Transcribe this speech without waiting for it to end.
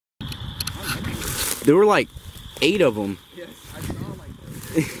There were like 8 of them. Yes, I saw like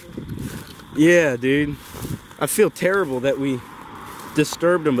those. Yeah, dude. I feel terrible that we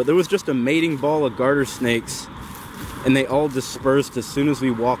disturbed them, but there was just a mating ball of garter snakes, and they all dispersed as soon as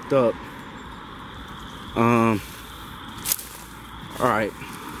we walked up. All right.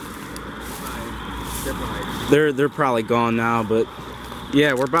 They're probably gone now, but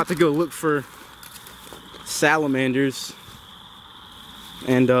yeah, we're about to go look for salamanders,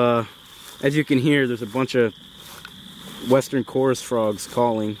 and as you can hear, there's a bunch of western chorus frogs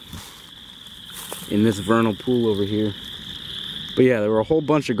calling in this vernal pool over here. But yeah, there were a whole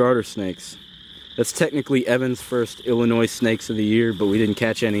bunch of garter snakes. That's technically Evan's first Illinois snakes of the year, but we didn't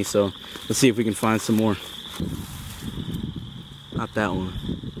catch any, so let's see if we can find some more. Not that one.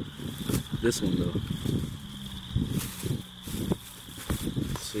 This one though.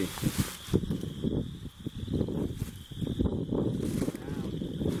 Let's see.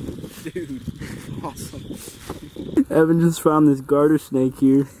 Dude, awesome. Evan just found this garter snake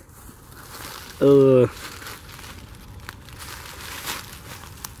here.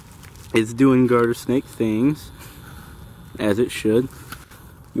 It's doing garter snake things, as it should.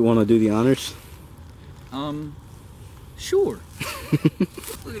 You want to do the honors? Sure.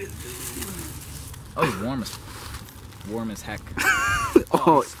 Look at it. Oh, warm as heck.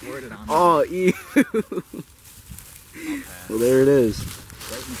 Oh, squirted on me. Oh, ew. Well, there it is.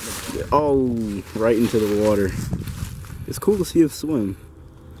 Right into the water. Oh, right into the water. It's cool to see him swim.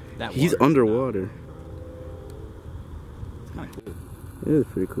 He's underwater. It's kind of cool. It is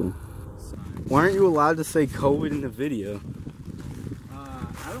pretty cool. Why aren't you allowed to say COVID in the video?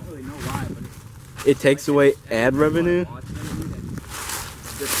 I don't really know why, but it takes away ad revenue?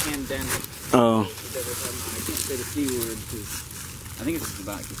 This pandemic. Oh. I can't say the C word because I think it's just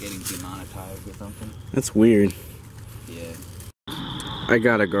about getting demonetized or something. That's weird. Yeah. I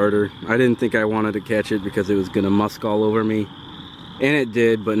got a garter. I didn't think I wanted to catch it because it was gonna musk all over me. And it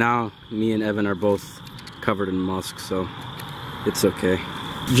did, but now me and Evan are both covered in musk, so it's okay.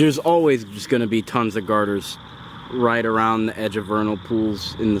 There's always just gonna be tons of garters right around the edge of vernal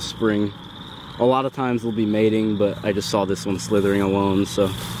pools in the spring. A lot of times they'll be mating, but I just saw this one slithering alone,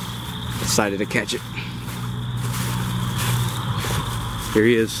 so decided to catch it. Here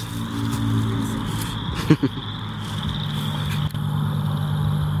he is.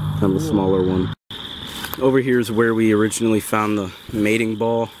 I'm the smaller one. Over here is where we originally found the mating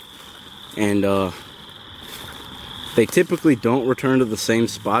ball, and they typically don't return to the same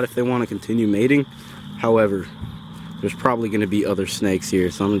spot if they want to continue mating. However, there's probably going to be other snakes here,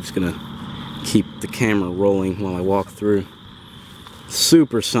 so I'm just going to keep the camera rolling while I walk through.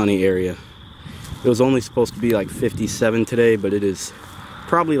 Super sunny area. It was only supposed to be like 57 today, but it is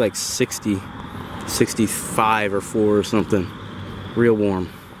probably like 60, 65 or 4 or something. Real warm.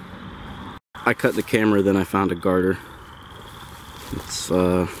 I cut the camera, then I found a garter. Let's see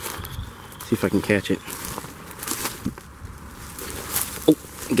if I can catch it. Oh,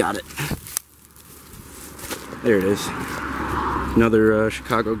 got it. There it is. Another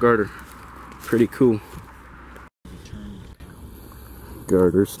Chicago garter. Pretty cool.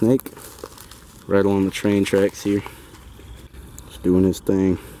 Garter snake. Right along the train tracks here. Just doing his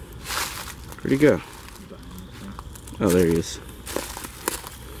thing. Where'd he go? Oh, there he is.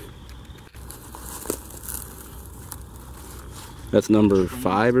 That's number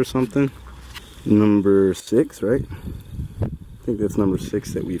 5 or something. Number 6, right? I think that's number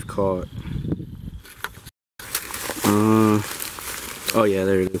 6 that we've caught. Oh yeah,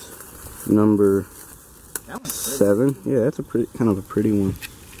 there it is. Number 7. Yeah, that's a pretty, kind of a pretty one.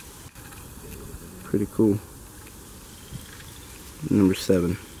 Pretty cool. Number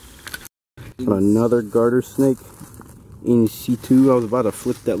 7. Got another garter snake in situ. I was about to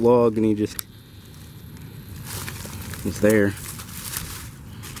flip that log and he just was there.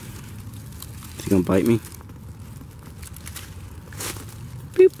 Is he gonna bite me?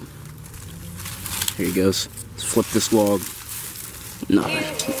 Boop. Here he goes. Let's flip this log. Nothing.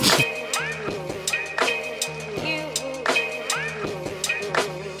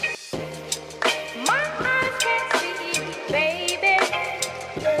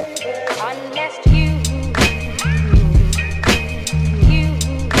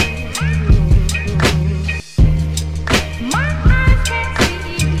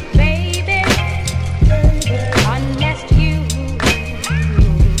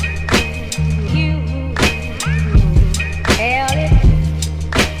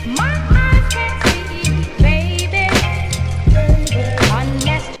 My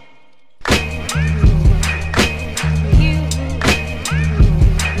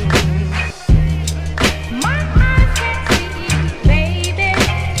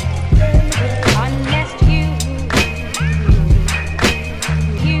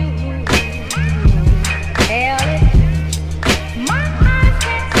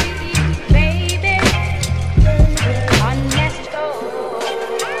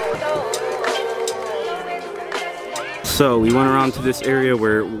So we went around to this area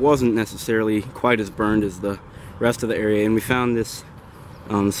where it wasn't necessarily quite as burned as the rest of the area, and we found this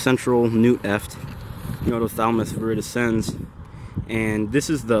central newt eft, Notothalmus viridescens, and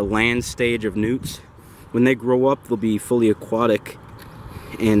this is the land stage of newts. When they grow up, they'll be fully aquatic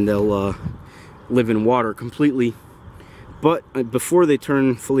and they'll live in water completely. But before they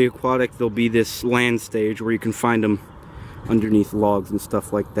turn fully aquatic, there'll be this land stage where you can find them underneath logs and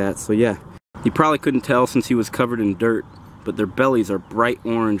stuff like that. So yeah, you probably couldn't tell since he was covered in dirt, but their bellies are bright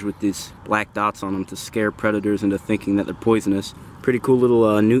orange with these black dots on them to scare predators into thinking that they're poisonous. Pretty cool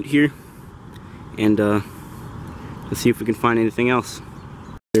little newt here, and let's see if we can find anything else.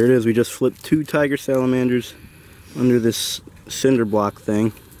 There it is. We just flipped 2 tiger salamanders under this cinder block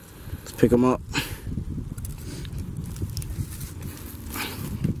thing. Let's pick them up.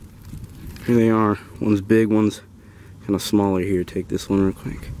 Here they are. One's big, one's kind of smaller here. Take this one real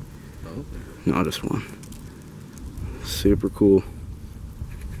quick. No, just one. Super cool.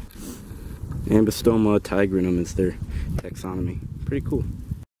 Ambystoma tigrinum is their taxonomy. Pretty cool.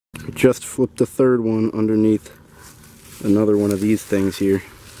 Just flipped a 3rd one underneath another one of these things here.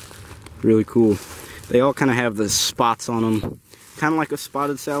 Really cool. They all kind of have the spots on them, kind of like a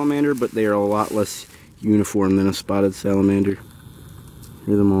spotted salamander, but they are a lot less uniform than a spotted salamander.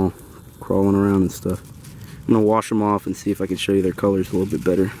 Hear them all crawling around and stuff. I'm gonna wash them off and see if I can show you their colors a little bit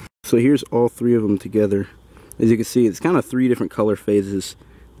better. So here's all 3 of them together. As you can see, it's kind of 3 different color phases.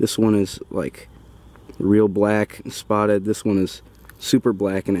 This one is like real black and spotted. This one is super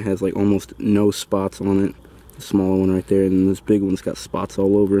black and it has like almost no spots on it. The smaller one right there, and then this big one's got spots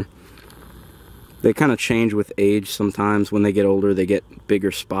all over. They kind of change with age sometimes. When they get older, they get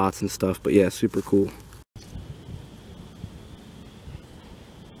bigger spots and stuff, but yeah, super cool.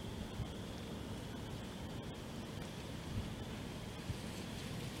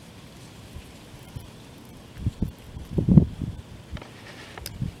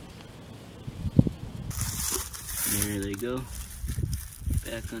 There they go,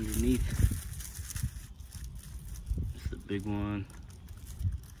 back underneath. That's the big one,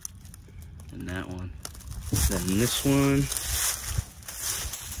 and that one. Then this one,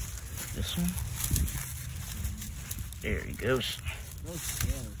 there he goes.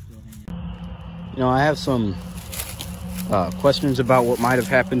 I have some questions about what might have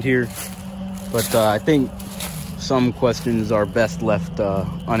happened here, but I think some questions are best left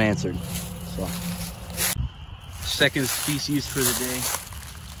unanswered. So. Second species for the day,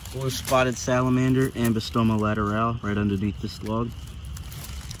 blue spotted salamander, Ambystoma laterale, right underneath this log.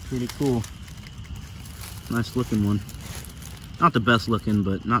 Pretty cool. Nice looking one. Not the best looking,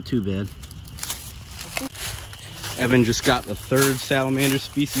 but not too bad. Evan just got the 3rd salamander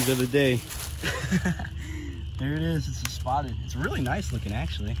species of the day. There it is, it's a spotted. It's really nice looking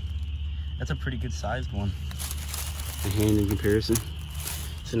actually. That's a pretty good sized one. A hand in comparison.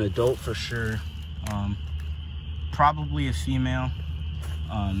 It's an adult for sure. Probably a female.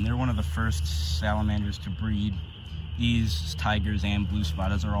 They're one of the first salamanders to breed. These tigers and blue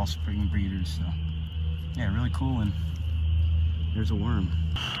spotteds are all spring breeders, so yeah, really cool. And there's a worm.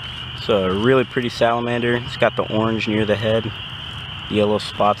 It's a really pretty salamander. It's got the orange near the head, yellow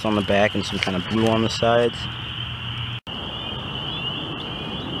spots on the back, and some kind of blue on the sides.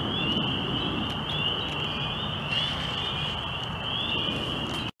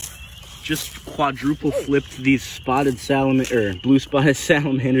 Just quadruple flipped these spotted salamander, blue spotted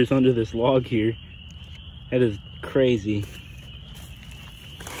salamanders under this log here. That is crazy.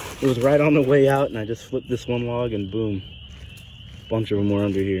 It was right on the way out and I just flipped this one log and boom, a bunch of them were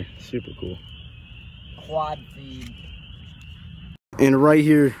under here. Super cool. Quad feed. And right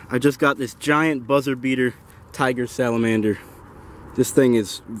here, I just got this giant buzzer beater tiger salamander. This thing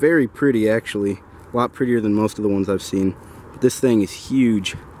is very pretty actually, a lot prettier than most of the ones I've seen. But this thing is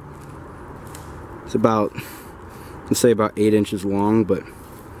huge. It's about, let's say about 8 inches long, but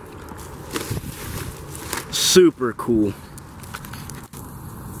super cool.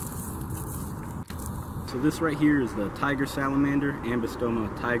 So this right here is the tiger salamander,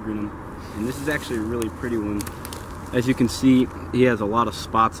 Ambystoma tigrinum, and this is actually a really pretty one. As you can see, he has a lot of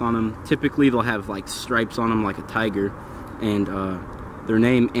spots on him. Typically they'll have like stripes on him like a tiger, and their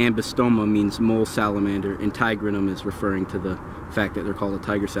name Ambystoma means mole salamander, and tigrinum is referring to the fact that they're called a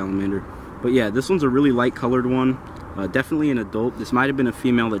tiger salamander. But yeah, this one's a really light colored one, definitely an adult. This might have been a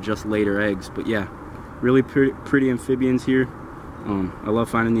female that just laid her eggs, but yeah, really pretty amphibians here. I love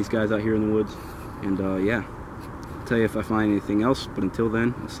finding these guys out here in the woods, and yeah, I'll tell you if I find anything else, but until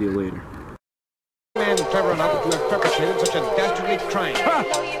then, I'll see you later. Man clever enough to have perpetrated such a dastardly crime.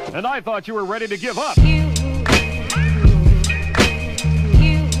 Ha! And I thought you were ready to give up.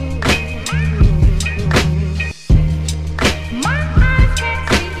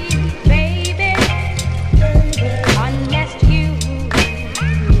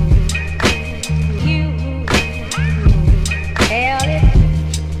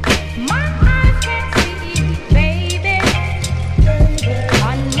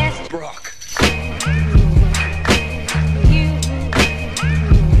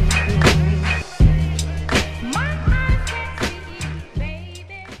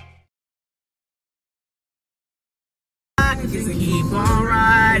 tickets and keep on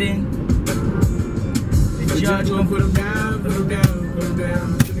riding. The judge gon' put him down, put him down, put him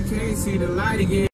down. Till they can't see the light again.